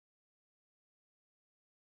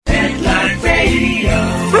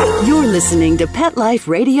You're listening to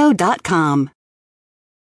PetLifeRadio.com.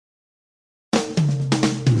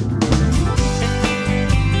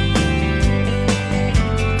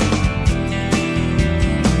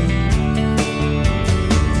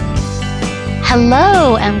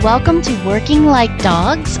 Hello, and welcome to Working Like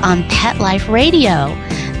Dogs on Pet Life Radio.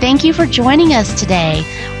 Thank you for joining us today.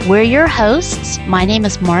 We're your hosts. My name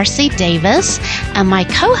is Marcy Davis, and my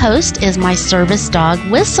co-host is my service dog,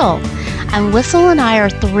 Whistle. And Whistle and I are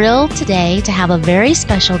thrilled today to have a very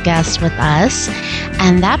special guest with us,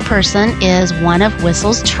 and that person is one of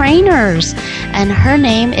Whistle's trainers, and her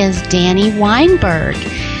name is Danny Weinberg.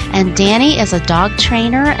 And Danny is a dog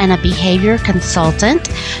trainer and a behavior consultant.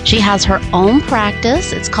 She has her own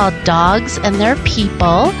practice. It's called Dogs and Their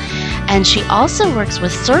People. And she also works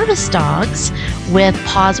with service dogs with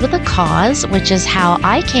Paws with a Cause, which is how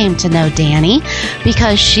I came to know Danny,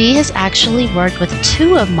 because she has actually worked with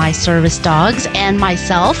two of my service dogs and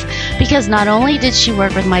myself, because not only did she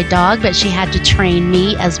work with my dog, but she had to train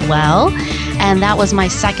me as well. And that was my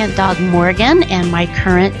second dog, Morgan, and my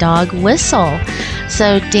current dog, Whistle.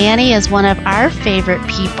 So Danny is one of our favorite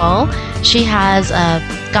people. She has a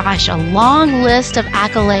long list of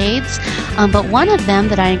accolades, but one of them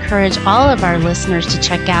that I encourage all of our listeners to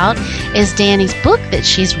check out is Danny's book that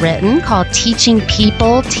she's written called Teaching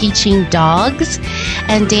People, Teaching Dogs.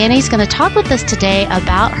 And Danny's going to talk with us today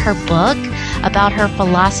about her book, about her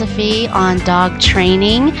philosophy on dog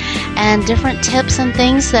training, and different tips and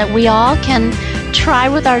things that we all can try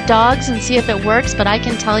with our dogs and see if it works. But I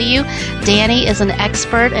can tell you, Danny is an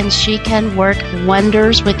expert, and she can work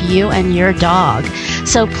wonders with you and your dog.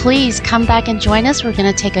 So please come back and join us. We're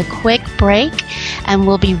going to take a quick break, and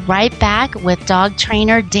we'll be right back with dog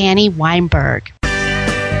trainer Danny Weinberg.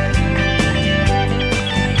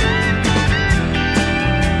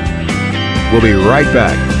 We'll be right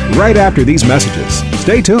back, right after these messages.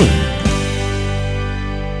 Stay tuned.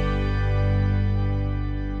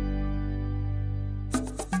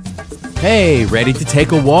 Hey, ready to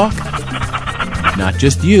take a walk? Not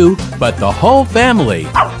just you, but the whole family.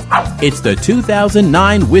 It's the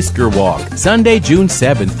 2009 Whisker Walk, Sunday, June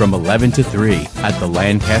 7th from 11 to 3 at the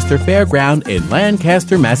Lancaster Fairground in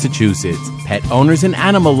Lancaster, Massachusetts. Pet owners and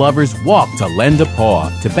animal lovers walk to lend a paw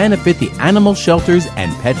to benefit the animal shelters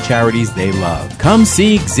and pet charities they love. Come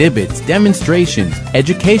see exhibits, demonstrations,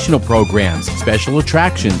 educational programs, special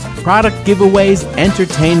attractions, product giveaways,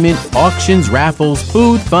 entertainment, auctions, raffles,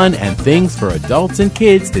 food, fun, and things for adults and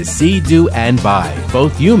kids to see, do, and buy,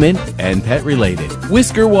 both human and pet related.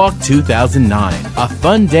 Whisker Walk 2009, a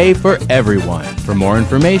fun day for everyone. For more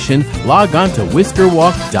information, log on to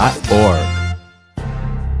whiskerwalk.org.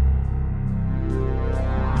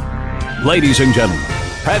 Ladies and gentlemen,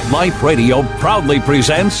 Pet Life Radio proudly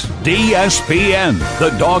presents DSPN,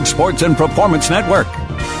 the Dog Sports and Performance Network.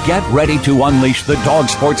 Get ready to unleash the dog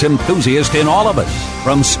sports enthusiast in all of us,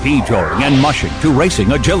 from speed drawing and mushing to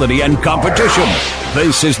racing, agility, and competition.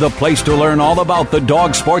 This is the place to learn all about the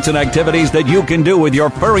dog sports and activities that you can do with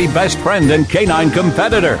your furry best friend and canine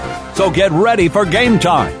competitor. So get ready for game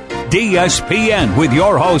time. DSPN with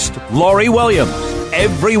your host, Lori Williams,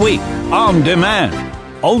 every week on demand.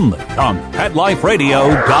 Only on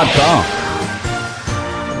PetLifeRadio.com.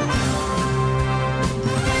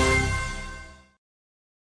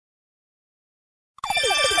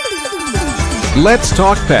 Let's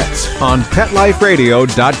Talk Pets on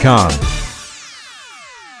PetLifeRadio.com.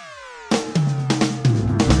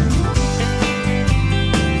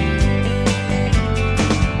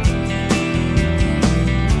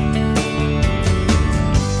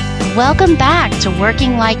 Welcome back to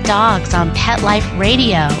Working Like Dogs on Pet Life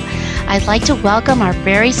Radio. I'd like to welcome our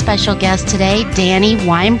very special guest today, Danny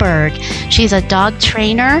Weinberg. She's a dog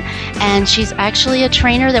trainer, and she's actually a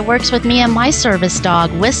trainer that works with me and my service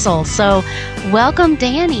dog, Whistle. So welcome,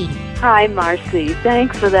 Danny. Hi, Marcy.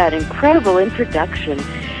 Thanks for that incredible introduction.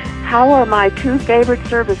 How are my two favorite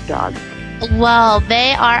service dogs? Well,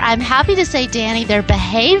 I'm happy to say, Danny, they're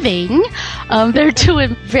behaving. They're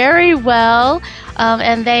doing very well.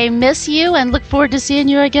 And they miss you and look forward to seeing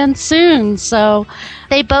you again soon. So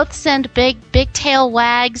they both send big tail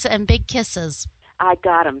wags and big kisses. I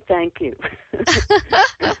got them. Thank you.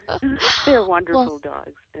 They're wonderful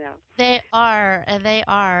dogs. Yeah. They are.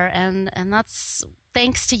 And that's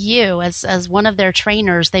thanks to you as one of their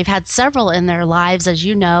trainers. They've had several in their lives, as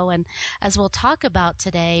you know, and as we'll talk about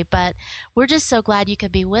today. But we're just so glad you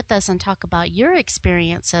could be with us and talk about your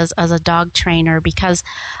experiences as a dog trainer, because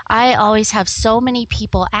I always have so many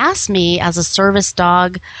people ask me as a service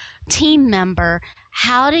dog team member,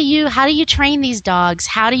 how do you train these dogs?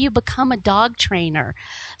 How do you become a dog trainer?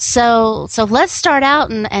 So let's start out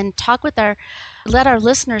and talk with let our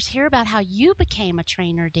listeners hear about how you became a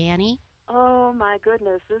trainer, Danny. Oh, my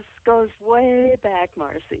goodness. This goes way back,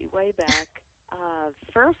 Marcy, way back.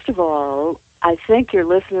 First of all, I think your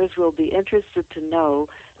listeners will be interested to know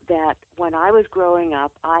that when I was growing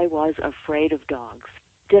up, I was afraid of dogs.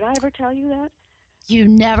 Did I ever tell you that? You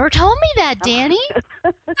never told me that, Danny.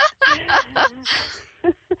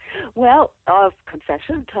 Well,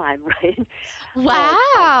 confession time, right?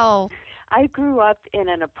 Wow. I grew up in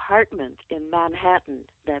an apartment in Manhattan.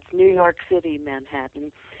 That's New York City,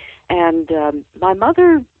 Manhattan. And my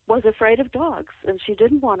mother was afraid of dogs, and she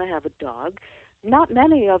didn't want to have a dog. Not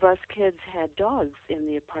many of us kids had dogs in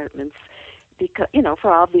the apartments because,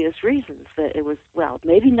 for obvious reasons. That it was,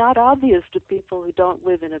 maybe not obvious to people who don't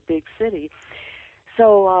live in a big city.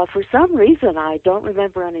 So for some reason, I don't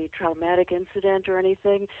remember any traumatic incident or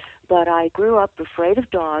anything, but I grew up afraid of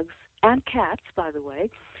dogs and cats, by the way.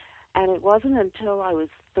 And it wasn't until I was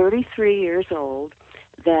 33 years old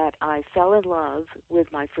that I fell in love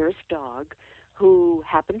with my first dog, who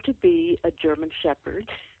happened to be a German Shepherd.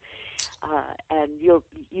 And you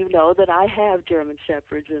know that I have German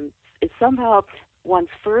Shepherds, and it's somehow one's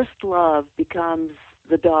first love becomes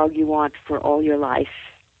the dog you want for all your life.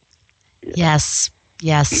 Yes.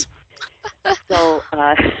 So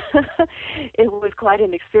it was quite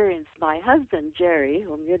an experience. My husband, Jerry,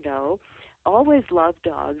 whom you know, always loved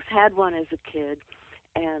dogs, had one as a kid,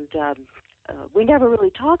 and we never really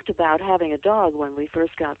talked about having a dog when we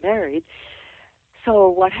first got married. So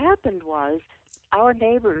what happened was our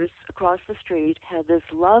neighbors across the street had this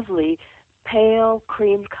lovely, pale,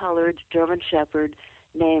 cream-colored German Shepherd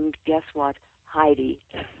named, guess what, Heidi,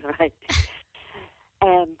 right?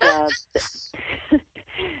 And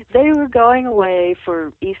they were going away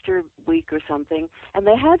for Easter week or something, and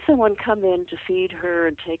they had someone come in to feed her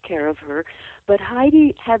and take care of her. But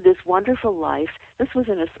Heidi had this wonderful life. This was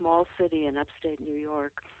in a small city in upstate New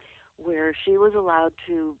York, where she was allowed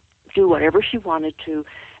to do whatever she wanted to.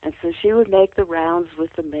 And so she would make the rounds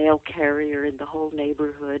with the mail carrier in the whole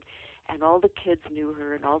neighborhood, and all the kids knew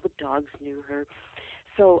her, and all the dogs knew her.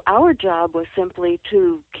 So our job was simply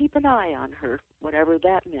to keep an eye on her, whatever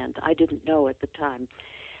that meant. I didn't know at the time.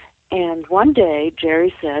 And one day,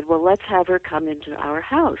 Jerry said, well, let's have her come into our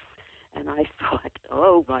house. And I thought,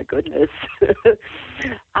 oh, my goodness.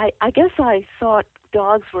 I guess I thought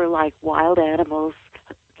dogs were like wild animals,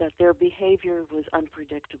 that their behavior was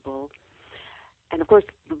unpredictable. And, of course,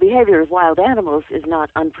 the behavior of wild animals is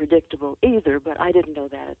not unpredictable either, but I didn't know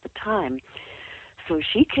that at the time. So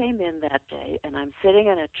she came in that day, and I'm sitting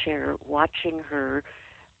in a chair watching her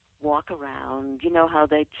walk around. You know how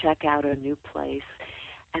they check out a new place.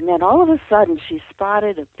 And then all of a sudden, she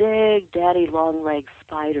spotted a big daddy long-legged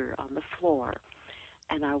spider on the floor.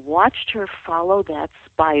 And I watched her follow that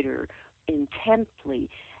spider intently.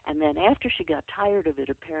 And then after she got tired of it,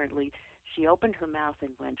 apparently, she opened her mouth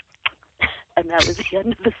and went, and that was the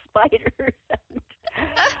end of the spider.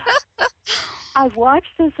 I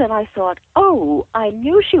watched this and I thought, oh, I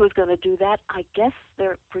knew she was going to do that. I guess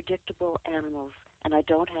they're predictable animals, and I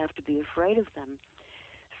don't have to be afraid of them.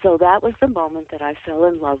 So that was the moment that I fell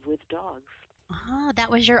in love with dogs. Oh, that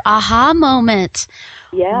was your aha moment.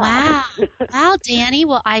 Yeah. Wow. Wow, Danny.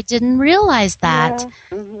 Well, I didn't realize that.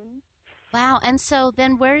 Yeah. Mm-hmm. Wow. And so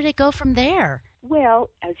then where did it go from there? Well,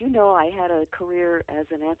 as you know, I had a career as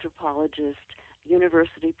an anthropologist,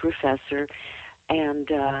 university professor, and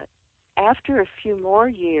after a few more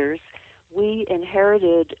years, we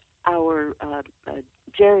inherited our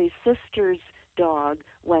Jerry's sister's dog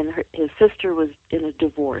when his sister was in a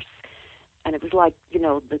divorce. And it was like,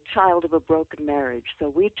 the child of a broken marriage. So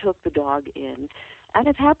we took the dog in, and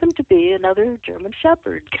it happened to be another German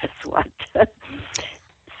Shepherd, guess what?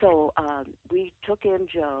 So we took in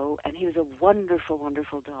Joe, and he was a wonderful,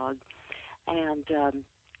 wonderful dog. And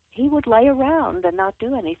he would lay around and not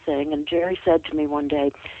do anything. And Jerry said to me one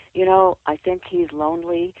day, I think he's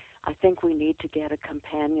lonely. I think we need to get a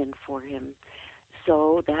companion for him.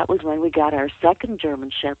 So that was when we got our second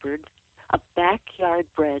German Shepherd, a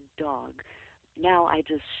backyard-bred dog. Now I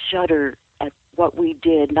just shudder at what we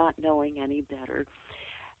did, not knowing any better.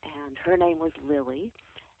 And her name was Lily,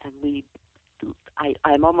 and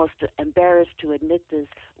I'm almost embarrassed to admit this,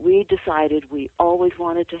 we decided we always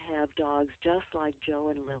wanted to have dogs just like Joe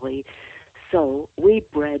and Lily, so we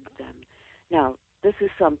bred them. Now, this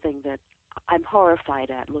is something that I'm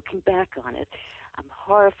horrified at, looking back on it. I'm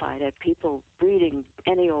horrified at people breeding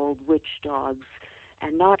any old witch dogs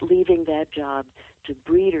and not leaving that job to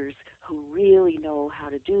breeders who really know how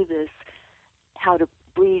to do this, how to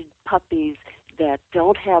breed puppies that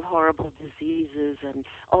don't have horrible diseases and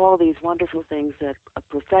all these wonderful things that a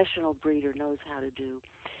professional breeder knows how to do.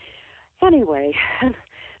 Anyway,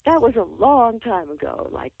 that was a long time ago,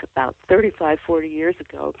 like about 35, 40 years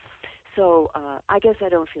ago. So I guess I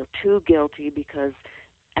don't feel too guilty because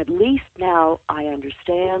at least now I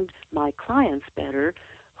understand my clients better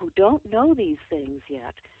who don't know these things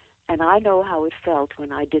yet, and I know how it felt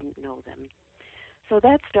when I didn't know them. So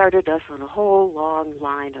that started us on a whole long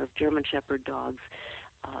line of German Shepherd dogs,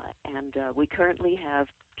 and we currently have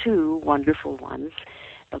 2 wonderful ones,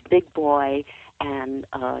 a big boy and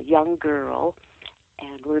a young girl,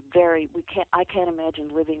 and I can't imagine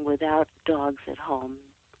living without dogs at home.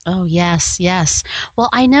 Oh, yes, yes. Well,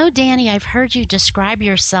 I know, Danny, I've heard you describe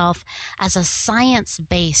yourself as a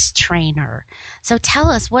science-based trainer. So tell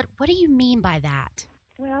us, what do you mean by that?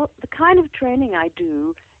 Well, the kind of training I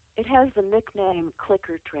do, it has the nickname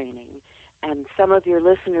clicker training, and some of your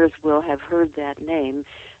listeners will have heard that name.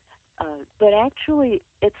 But actually,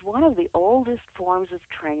 it's one of the oldest forms of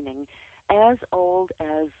training, as old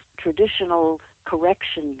as traditional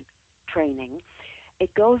correction training.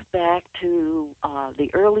 It goes back to the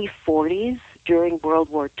early 40s during World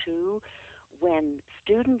War II when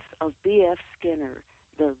students of B.F. Skinner,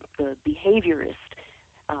 the behaviorist,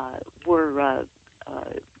 were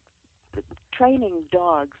training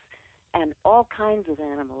dogs and all kinds of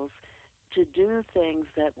animals to do things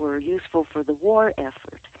that were useful for the war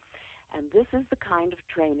effort. And this is the kind of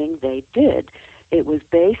training they did. It was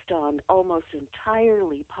based on almost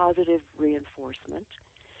entirely positive reinforcement.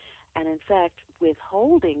 And in fact,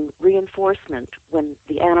 withholding reinforcement when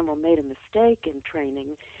the animal made a mistake in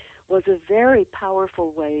training was a very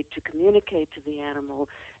powerful way to communicate to the animal,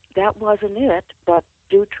 that wasn't it, but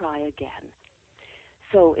do try again.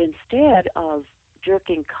 So instead of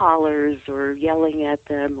jerking collars or yelling at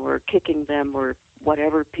them or kicking them or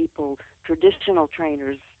whatever traditional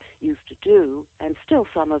trainers used to do, and still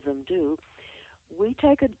some of them do, we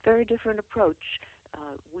take a very different approach.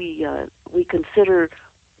 We consider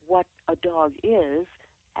what a dog is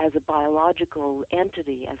as a biological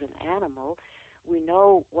entity, as an animal. We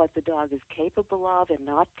know what the dog is capable of and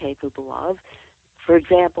not capable of. For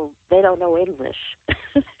example, they don't know English.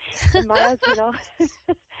 And my husband,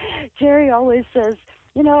 Jerry always says,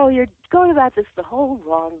 you're going about this the whole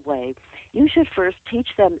wrong way. You should first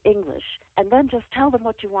teach them English and then just tell them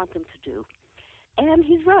what you want them to do. And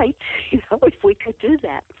he's right, if we could do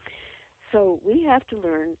that. So we have to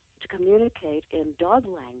learn to communicate in dog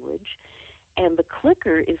language, and the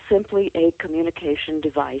clicker is simply a communication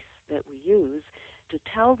device that we use to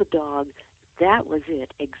tell the dog that was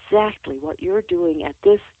it, exactly what you're doing at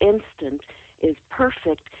this instant is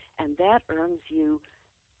perfect, and that earns you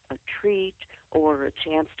a treat or a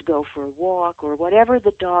chance to go for a walk or whatever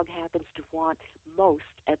the dog happens to want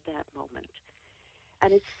most at that moment.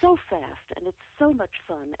 And it's so fast, and it's so much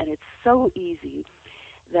fun, and it's so easy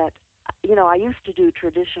that, I used to do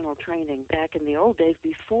traditional training back in the old days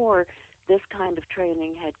before this kind of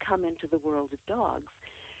training had come into the world of dogs.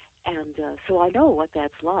 And so I know what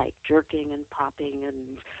that's like, jerking and popping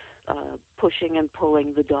and pushing and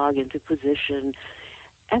pulling the dog into position.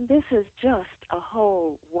 And this is just a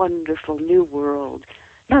whole wonderful new world.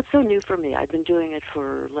 Not so new for me. I've been doing it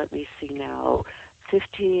for,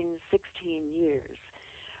 15, 16 years.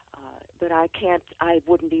 But I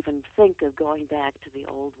wouldn't even think of going back to the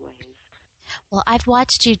old ways. Well, I've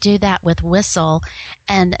watched you do that with Whistle,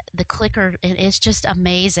 and the clicker, it's just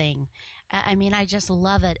amazing. I mean, I just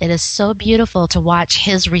love it. It is so beautiful to watch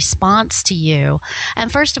his response to you.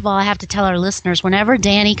 And first of all, I have to tell our listeners, whenever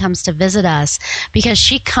Danny comes to visit us, because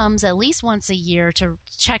she comes at least once a year to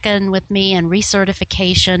check in with me and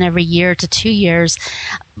recertification every year to 2 years,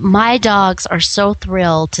 my dogs are so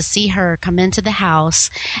thrilled to see her come into the house,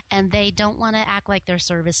 and they don't want to act like they're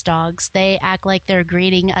service dogs. They act like they're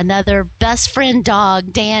greeting another best friend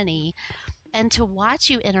dog, Danny. And to watch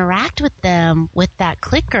you interact with them with that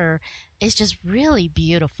clicker is just really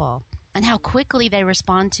beautiful. And how quickly they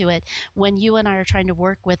respond to it when you and I are trying to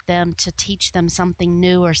work with them to teach them something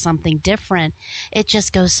new or something different. It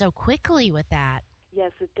just goes so quickly with that.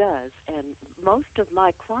 Yes, it does. And most of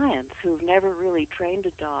my clients who've never really trained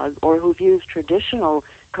a dog or who've used traditional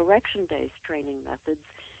correction-based training methods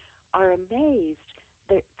are amazed.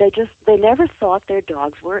 They never thought their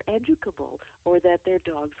dogs were educable or that their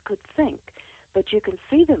dogs could think. But you can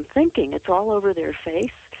see them thinking. It's all over their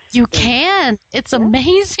face. You can. It's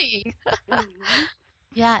amazing. Mm-hmm.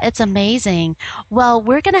 Yeah, it's amazing. Well,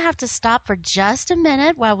 we're going to have to stop for just a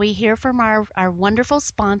minute while we hear from our wonderful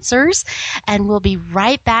sponsors, and we'll be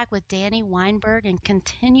right back with Danny Weinberg and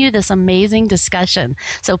continue this amazing discussion.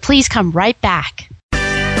 So please come right back.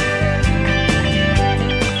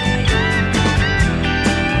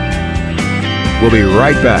 We'll be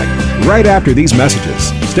right back, right after these messages.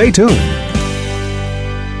 Stay tuned.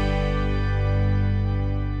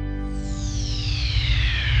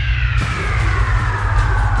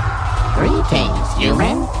 Greetings,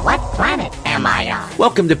 human. What planet am I on?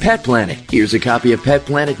 Welcome to Pet Planet. Here's a copy of Pet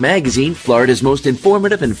Planet Magazine, Florida's most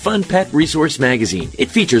informative and fun pet resource magazine. It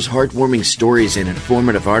features heartwarming stories and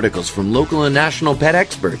informative articles from local and national pet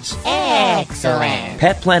experts. Excellent.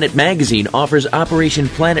 Pet Planet Magazine offers Operation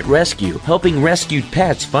Planet Rescue, helping rescued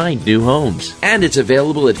pets find new homes. And it's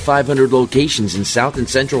available at 500 locations in South and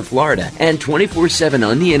Central Florida and 24/7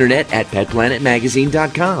 on the internet at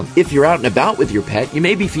petplanetmagazine.com. If you're out and about with your pet, you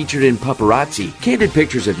may be featured in Paparazzi, candid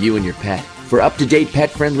pictures of you and your pet. For up-to-date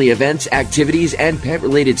pet-friendly events, activities, and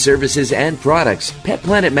pet-related services and products, Pet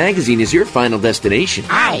Planet Magazine is your final destination.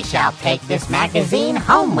 I shall take this magazine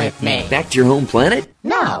home with me. Back to your home planet?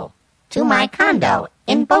 No, to my condo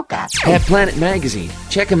in Boca. Pet Planet Magazine.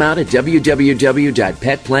 Check them out at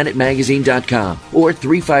www.petplanetmagazine.com or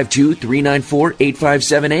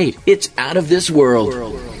 352-394-8578. It's out of this world.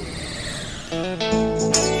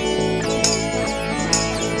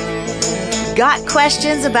 Got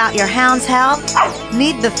questions about your hound's health?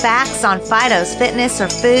 Need the facts on Fido's fitness or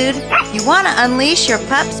food? You want to unleash your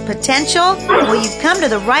pup's potential? Well, you've come to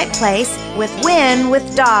the right place with Win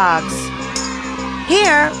with Dogs.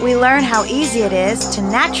 Here, we learn how easy it is to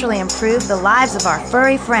naturally improve the lives of our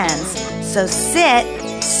furry friends. So sit,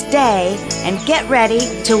 stay, and get ready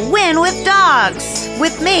to win with dogs.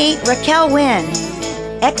 With me, Raquel Wynn.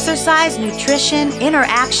 Exercise, nutrition,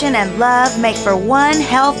 interaction, and love make for one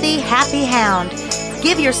healthy, happy hound.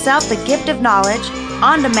 Give yourself the gift of knowledge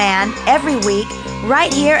on demand every week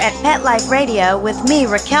right here at Pet Life Radio with me,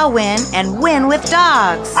 Raquel Wynn, and Win with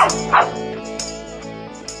Dogs.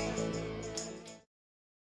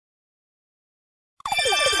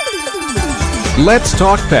 Let's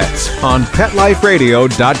Talk Pets on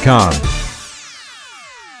PetLifeRadio.com.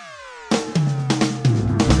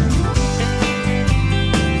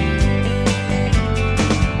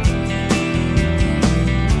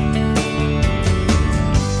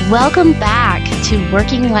 Welcome back to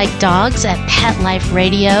Working Like Dogs at Pet Life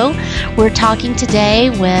Radio. We're talking today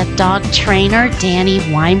with dog trainer Danny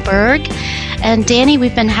Weinberg. And Danny,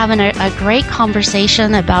 we've been having a great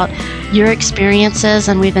conversation about your experiences,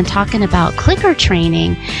 and we've been talking about clicker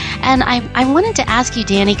training. And I wanted to ask you,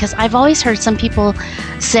 Danny, because I've always heard some people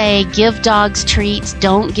say, give dogs treats,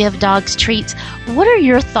 don't give dogs treats. What are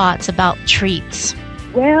your thoughts about treats?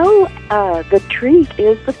 Well, the treat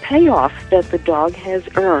is the payoff that the dog has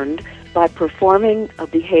earned by performing a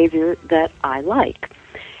behavior that I like.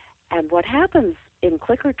 And what happens in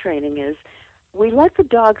clicker training is we let the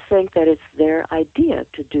dog think that it's their idea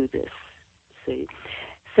to do this, see?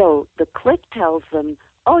 So the click tells them,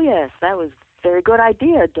 oh, yes, that was a very good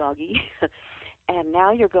idea, doggy. And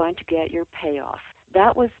now you're going to get your payoff.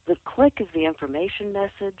 That was the click is the information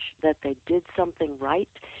message that they did something right,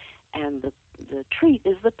 and the treat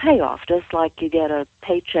is the payoff, just like you get a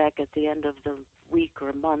paycheck at the end of the week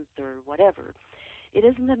or month or whatever. It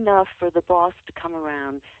isn't enough for the boss to come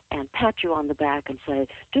around and pat you on the back and say,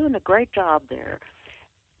 doing a great job there.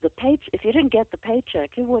 If you didn't get the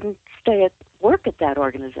paycheck, you wouldn't stay at work at that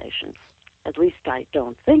organization. At least I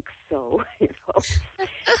don't think so.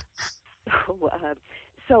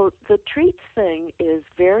 So the treats thing is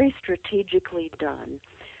very strategically done.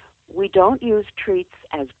 We don't use treats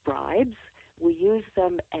as bribes. We use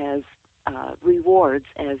them as rewards,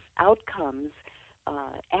 as outcomes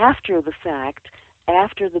after the fact,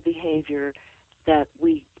 after the behavior that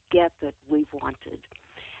we get that we've wanted.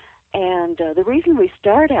 And the reason we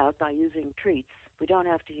start out by using treats, we don't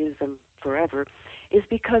have to use them forever, is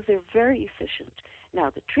because they're very efficient.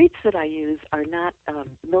 Now, the treats that I use are not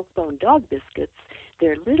Milk-Bone dog biscuits.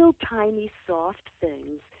 They're little tiny soft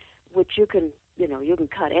things, which you can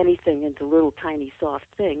cut anything into little tiny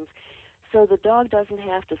soft things. So the dog doesn't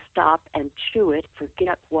have to stop and chew it,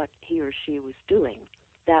 forget what he or she was doing.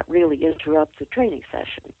 That really interrupts the training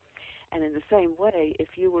session. And in the same way,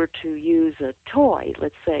 if you were to use a toy,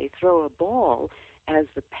 let's say throw a ball as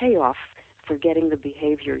the payoff for getting the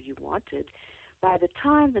behavior you wanted, by the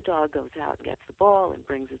time the dog goes out and gets the ball and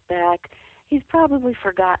brings it back, he's probably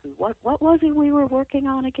forgotten. What was it we were working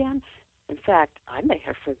on again? In fact, I may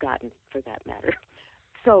have forgotten, for that matter.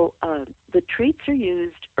 So the treats are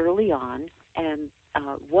used early on, and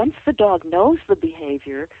once the dog knows the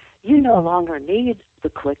behavior, you no longer need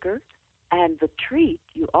the clicker. And the treat,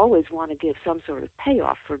 you always want to give some sort of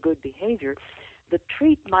payoff for good behavior. The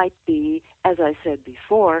treat might be, as I said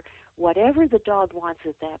before, whatever the dog wants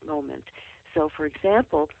at that moment. So, for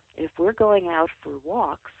example, if we're going out for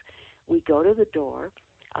walks, we go to the door,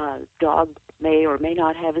 Dog may or may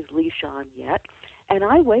not have his leash on yet, and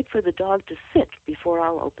I wait for the dog to sit before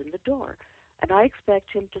I'll open the door. And I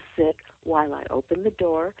expect him to sit while I open the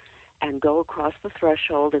door and go across the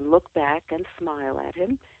threshold and look back and smile at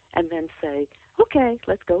him and then say, okay,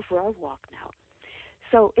 let's go for our walk now.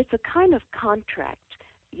 So it's a kind of contract,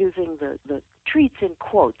 using the treats in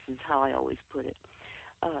quotes is how I always put it.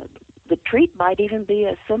 The treat might even be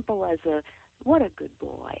as simple as a, what a good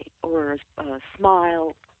boy, or a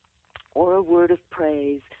smile, or a word of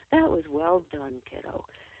praise. That was well done, kiddo.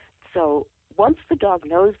 So once the dog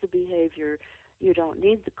knows the behavior, you don't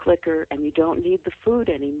need the clicker and you don't need the food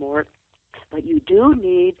anymore, but you do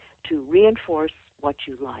need to reinforce what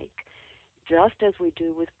you like, just as we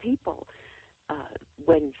do with people.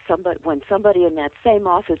 When somebody in that same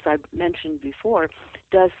office I mentioned before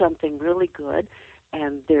does something really good,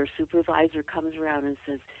 and their supervisor comes around and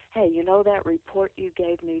says, hey, you know that report you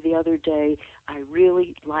gave me the other day? I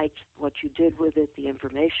really liked what you did with it. The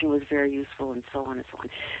information was very useful, and so on and so on.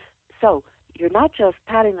 So you're not just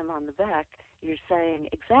patting them on the back, you're saying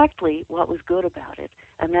exactly what was good about it,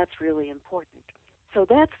 and that's really important. So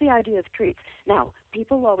that's the idea of treats. Now,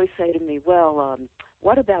 people always say to me, well,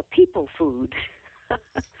 what about people food?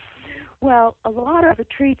 Well, a lot of the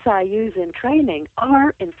treats I use in training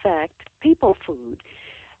are, in fact, people food.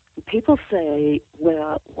 People say,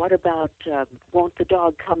 well, what about, won't the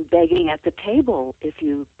dog come begging at the table if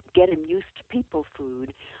you get him used to people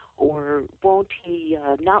food? Or won't he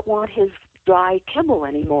not want his dry kibble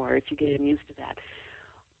anymore if you get him used to that?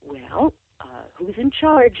 Well, who's in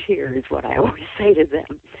charge here is what I always say to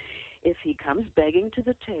them. If he comes begging to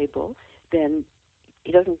the table, then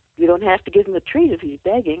you don't have to give him a treat if he's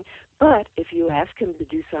begging, but if you ask him to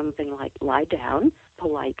do something like lie down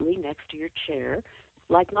politely next to your chair,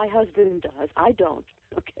 like my husband does, I don't,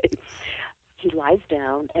 okay? He lies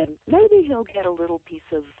down, and maybe he'll get a little piece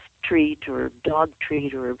of treat or dog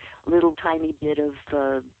treat or a little tiny bit of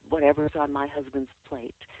whatever's on my husband's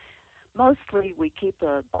plate. Mostly we keep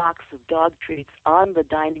a box of dog treats on the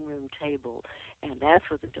dining room table, and that's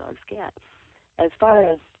what the dogs get. As far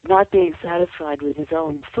as not being satisfied with his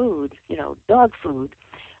own food, dog food,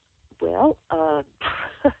 well,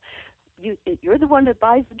 you're the one that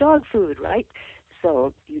buys the dog food, right?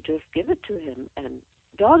 So you just give it to him, and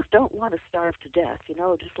dogs don't want to starve to death,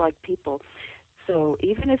 just like people. So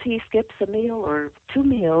even if he skips a meal or 2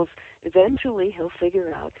 meals, eventually he'll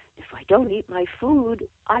figure out, if I don't eat my food,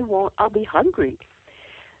 I'll be hungry.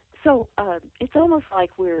 So it's almost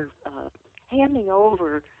like we're handing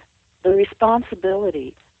over the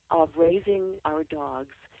responsibility of raising our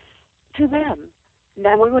dogs to them.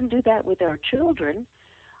 Now, we wouldn't do that with our children.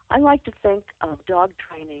 I like to think of dog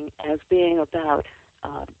training as being about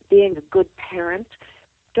being a good parent.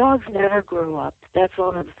 Dogs never grow up. That's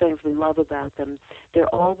one of the things we love about them. They're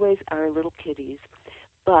always our little kitties,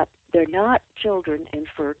 but they're not children in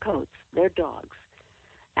fur coats. They're dogs.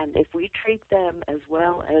 And if we treat them as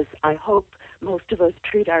well as I hope most of us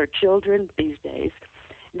treat our children these days,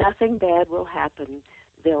 nothing bad will happen.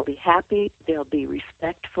 They'll be happy. They'll be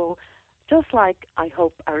respectful, just like I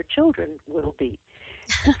hope our children will be.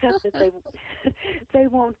 Except that they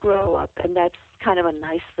won't grow up, and that's kind of a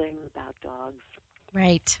nice thing about dogs.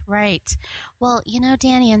 Right. Well,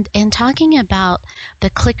 Danny, in talking about the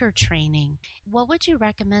clicker training, what would you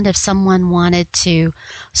recommend if someone wanted to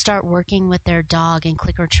start working with their dog in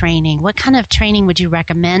clicker training? What kind of training would you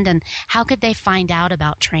recommend, and how could they find out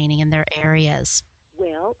about training in their areas?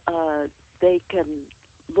 Well, they can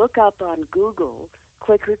look up on Google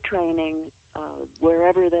clicker training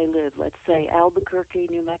wherever they live, let's say Albuquerque,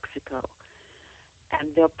 New Mexico.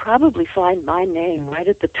 And they'll probably find my name right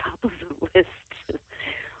at the top of the list.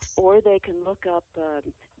 Or they can look up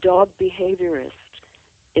dog behaviorist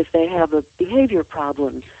if they have a behavior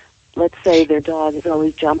problem. Let's say their dog is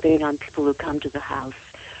always jumping on people who come to the house,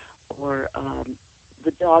 or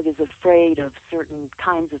the dog is afraid of certain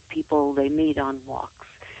kinds of people they meet on walks.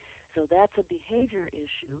 So that's a behavior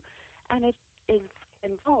issue, and it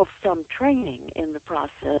involves some training in the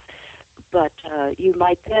process. But you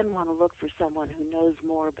might then want to look for someone who knows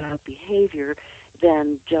more about behavior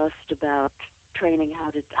than just about training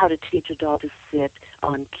how to teach a dog to sit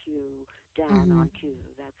on cue, down on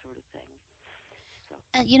cue, that sort of thing. So.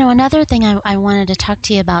 Another thing I wanted to talk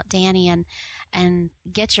to you about, Danny, and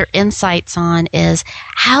get your insights on is,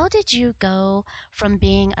 how did you go from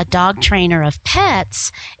being a dog trainer of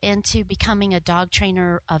pets into becoming a dog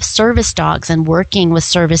trainer of service dogs and working with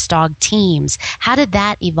service dog teams? How did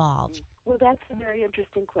that evolve? Well, that's a very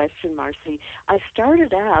interesting question, Marcy. I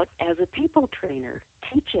started out as a people trainer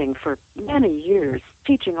teaching for many years,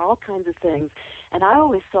 teaching all kinds of things, and I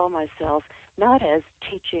always saw myself not as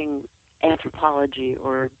teaching anthropology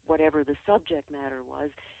or whatever the subject matter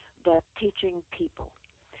was, but teaching people.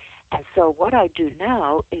 And so what I do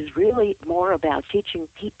now is really more about teaching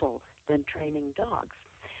people than training dogs.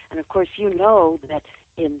 And of course, you know that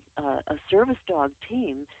in a service dog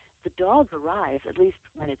team, the dog arrives, at least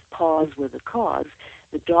when it's paws with a cause,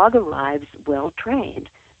 the dog arrives well trained.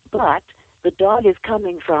 But the dog is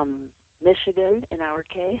coming from Michigan, in our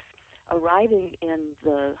case, arriving in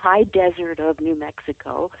the high desert of New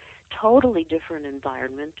Mexico, totally different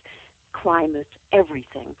environment, climate,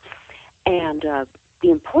 everything. And the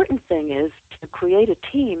important thing is to create a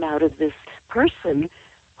team out of this person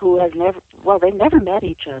who has they've never met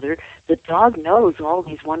each other. The dog knows all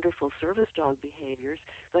these wonderful service dog behaviors,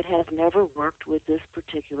 but has never worked with this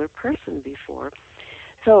particular person before.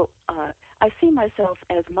 So I see myself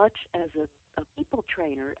as much as a people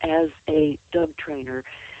trainer as a dog trainer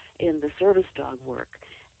in the service dog work.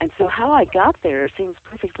 And so how I got there seems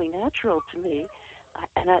perfectly natural to me.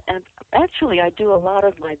 And actually, I do a lot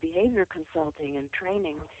of my behavior consulting and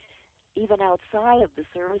training, even outside of the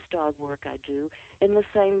service dog work I do, in the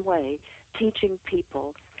same way, teaching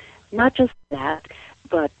people, not just that,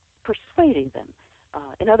 but persuading them.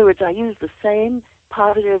 In other words, I use the same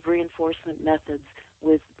positive reinforcement methods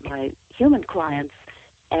with my human clients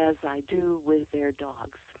as I do with their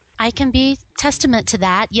dogs. I can be testament to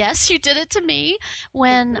that. Yes, you did it to me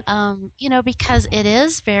when, because it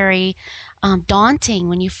is very daunting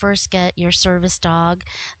when you first get your service dog.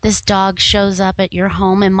 This dog shows up at your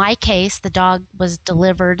home. In my case, the dog was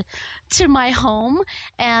delivered to my home,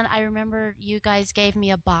 and I remember you guys gave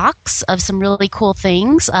me a box of some really cool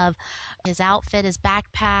things, of his outfit, his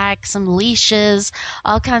backpack, some leashes,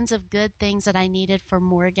 all kinds of good things that I needed for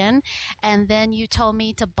Morgan. And then you told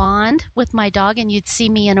me to bond with my dog, and you'd see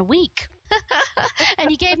me in a week. And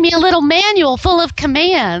you gave me a little manual full of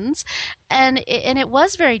commands, and it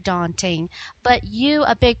was very daunting. But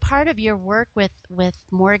a big part of your work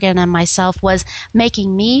with Morgan and myself was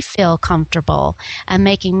making me feel comfortable and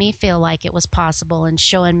making me feel like it was possible and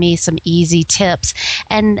showing me some easy tips.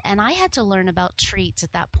 And I had to learn about treats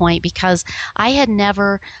at that point, because I had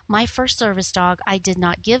my first service dog, I did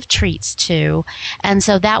not give treats to. And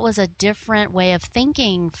so that was a different way of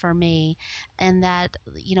thinking for me, and that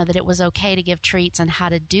it was okay to give treats and how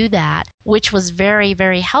to do that, which was very,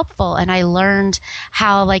 very helpful. And I learned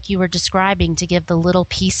how, like you were describing, to give the little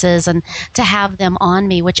pieces and to have them on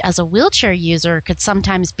me, which as a wheelchair user could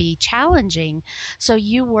sometimes be challenging. So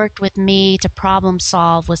you worked with me to problem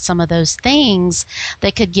solve with some of those things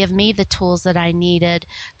that could give me the tools that I needed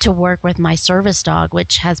to work with my service dog,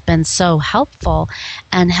 which has been so helpful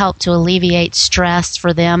and helped to alleviate stress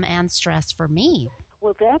for them and stress for me.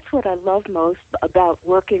 Well, that's what I love most about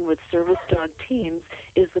working with service dog teams,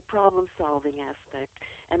 is the problem-solving aspect.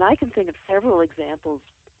 And I can think of several examples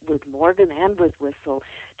with Morgan and with Whistle.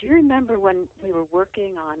 Do you remember when we were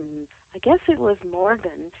working on, I guess it was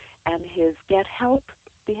Morgan and his get help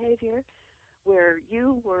behavior, where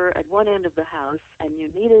you were at one end of the house and you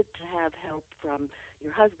needed to have help from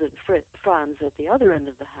your husband, Franz, at the other end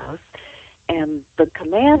of the house, and the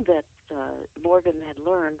command that Morgan had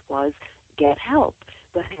learned was, get help,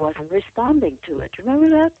 but he wasn't responding to it. Do you remember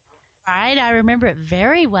that? Right, I remember it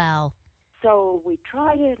very well. So we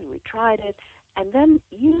tried it, and then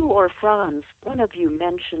you or Franz, one of you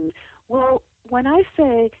mentioned, well, when I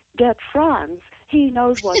say get Franz, he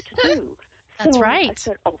knows what to do. That's so right. I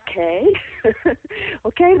said, okay.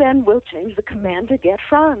 Okay, then we'll change the command to get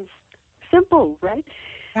Franz. Simple, right?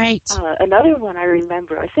 Right. Another one I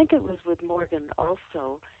remember, I think it was with Morgan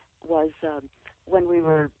also, was when we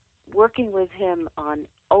were working with him on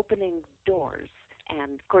opening doors.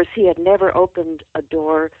 And, of course, he had never opened a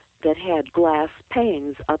door that had glass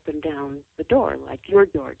panes up and down the door like your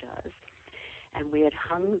door does. And we had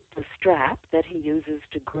hung the strap that he uses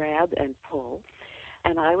to grab and pull,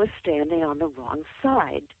 and I was standing on the wrong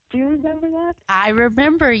side. Do you remember that? I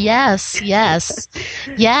remember, yes.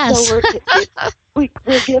 So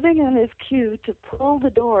we're giving him his cue to pull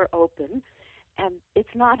the door open, and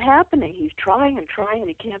it's not happening. He's trying and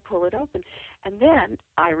he can't pull it open. And then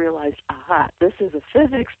I realized, this is a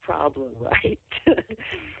physics problem, right?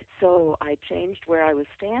 So I changed where I was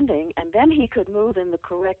standing, and then he could move in the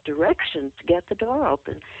correct direction to get the door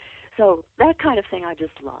open. So that kind of thing I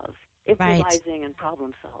just love, improvising and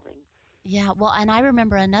problem solving. Yeah, well, and I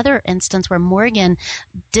remember another instance where Morgan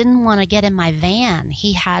didn't want to get in my van.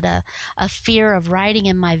 He had a fear of riding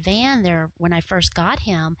in my van there when I first got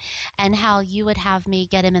him, and how you would have me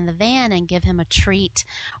get him in the van and give him a treat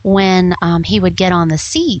when he would get on the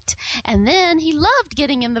seat. And then he loved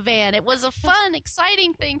getting in the van. It was a fun,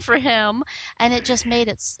 exciting thing for him, and it just made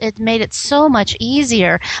it so much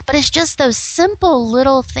easier. But it's just those simple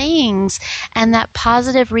little things and that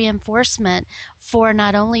positive reinforcement for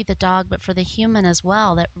not only the dog but for the human as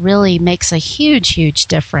well that really makes a huge, huge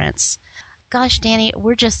difference. Gosh, Danny,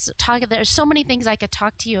 we're just talking. There's so many things I could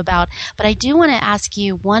talk to you about, but I do want to ask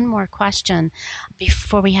you one more question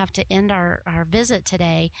before we have to end our visit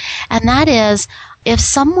today, and that is, if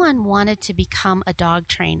someone wanted to become a dog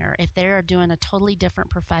trainer, if they're doing a totally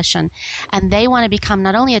different profession, and they want to become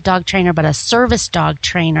not only a dog trainer but a service dog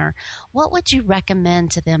trainer, what would you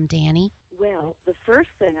recommend to them, Danny? Well, the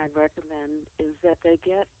first thing I'd recommend is that they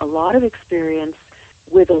get a lot of experience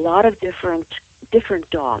with a lot of different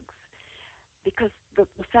dogs, because the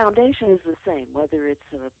foundation is the same, whether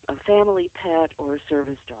it's a family pet or a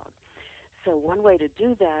service dog. So one way to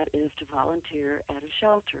do that is to volunteer at a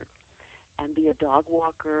shelter and be a dog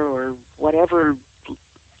walker or whatever.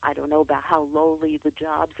 I don't know about how lowly the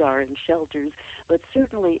jobs are in shelters, but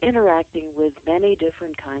certainly interacting with many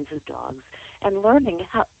different kinds of dogs and learning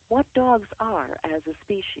what dogs are as a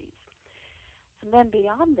species. And then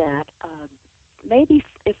beyond that, maybe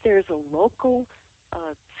if there's a local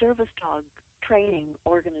service dog training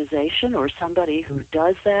organization or somebody who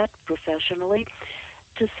does that professionally,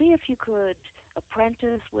 to see if you could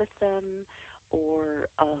apprentice with them or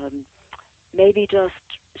maybe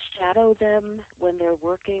just shadow them when they're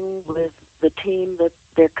working with the team that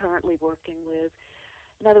they're currently working with.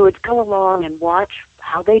 In other words, go along and watch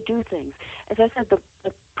how they do things. As I said,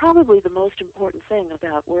 probably the most important thing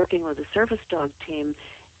about working with a service dog team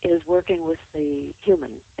is working with the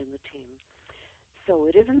human in the team. So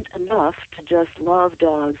it isn't enough to just love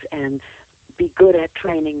dogs and be good at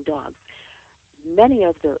training dogs. Many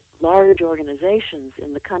of the large organizations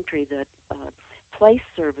in the country that place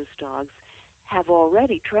service dogs have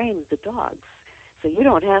already trained the dogs. So you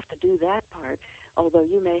don't have to do that part, although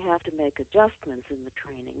you may have to make adjustments in the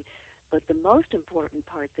training. But the most important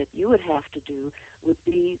part that you would have to do would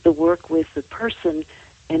be the work with the person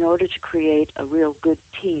in order to create a real good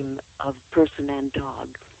team of person and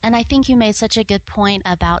dog. And I think you made such a good point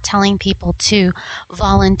about telling people to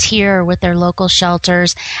volunteer with their local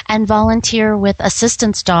shelters and volunteer with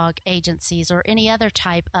assistance dog agencies or any other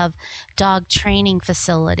type of dog training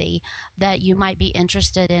facility that you might be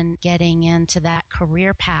interested in getting into that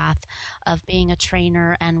career path of being a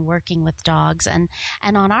trainer and working with dogs. And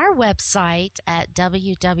on our website at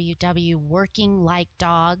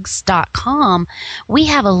www.workinglikedogs.com, we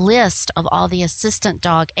have a list of all the assistant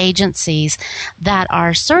dog agencies that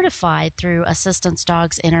are certified through Assistance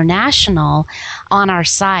Dogs International on our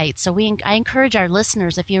site. So I encourage our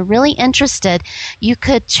listeners, if you're really interested, you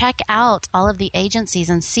could check out all of the agencies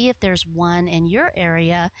and see if there's one in your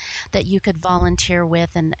area that you could volunteer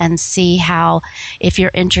with and see how, if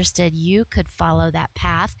you're interested, you could follow that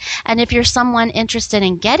path. And if you're someone interested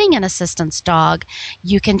in getting an assistance dog,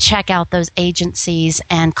 you can check out those agencies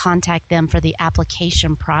and contact them for the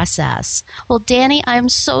application process. Well, Danny, I'm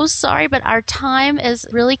so sorry, but our time is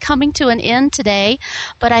really coming to an end today,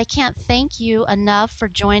 but I can't thank you enough for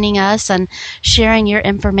joining us and sharing your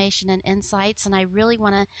information and insights. And I really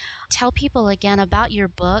want to tell people again about your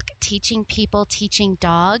book, Teaching People, Teaching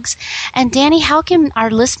Dogs. And Danny, how can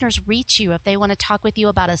our listeners reach you if they want to talk with you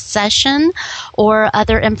about a session or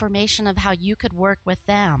other information of how you could work with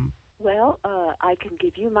them? Well, I can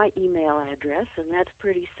give you my email address, and that's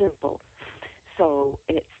pretty simple. So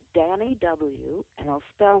it's Danny W, and I'll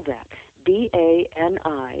spell that,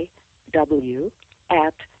 DANIW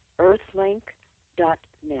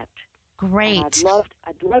 @earthlink.net. Great. And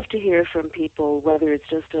I'd love to hear from people, whether it's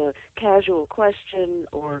just a casual question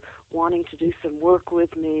or wanting to do some work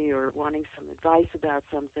with me or wanting some advice about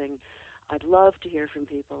something. I'd love to hear from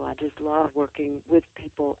people. I just love working with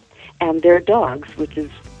people and their dogs, which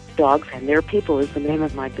is Dogs and Their People is the name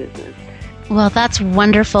of my business. Well, that's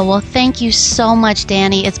wonderful. Well, thank you so much,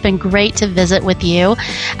 Danny. It's been great to visit with you.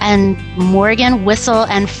 And Morgan, Whistle,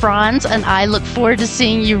 and Franz, and I look forward to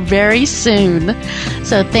seeing you very soon.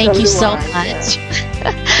 So thank you so much.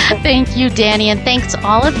 Thank you, Danny. And thanks to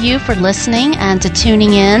all of you for listening and to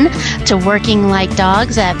tuning in to Working Like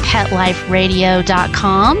Dogs at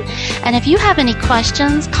PetLifeRadio.com. And if you have any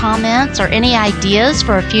questions, comments, or any ideas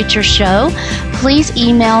for a future show, please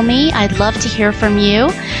email me. I'd love to hear from you.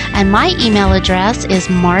 And my email address is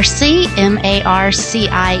Marcie,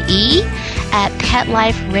 MARCIE, at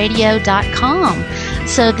PetLifeRadio.com.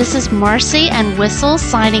 So this is Marcy and Whistle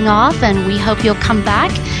signing off, and we hope you'll come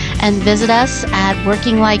back and visit us at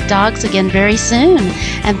Working Like Dogs again very soon.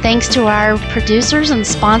 And thanks to our producers and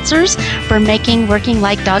sponsors for making Working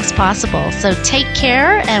Like Dogs possible. So take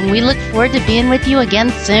care, and we look forward to being with you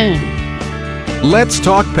again soon. Let's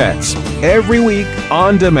Talk Pets, every week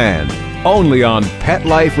on demand, only on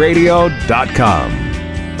PetLifeRadio.com.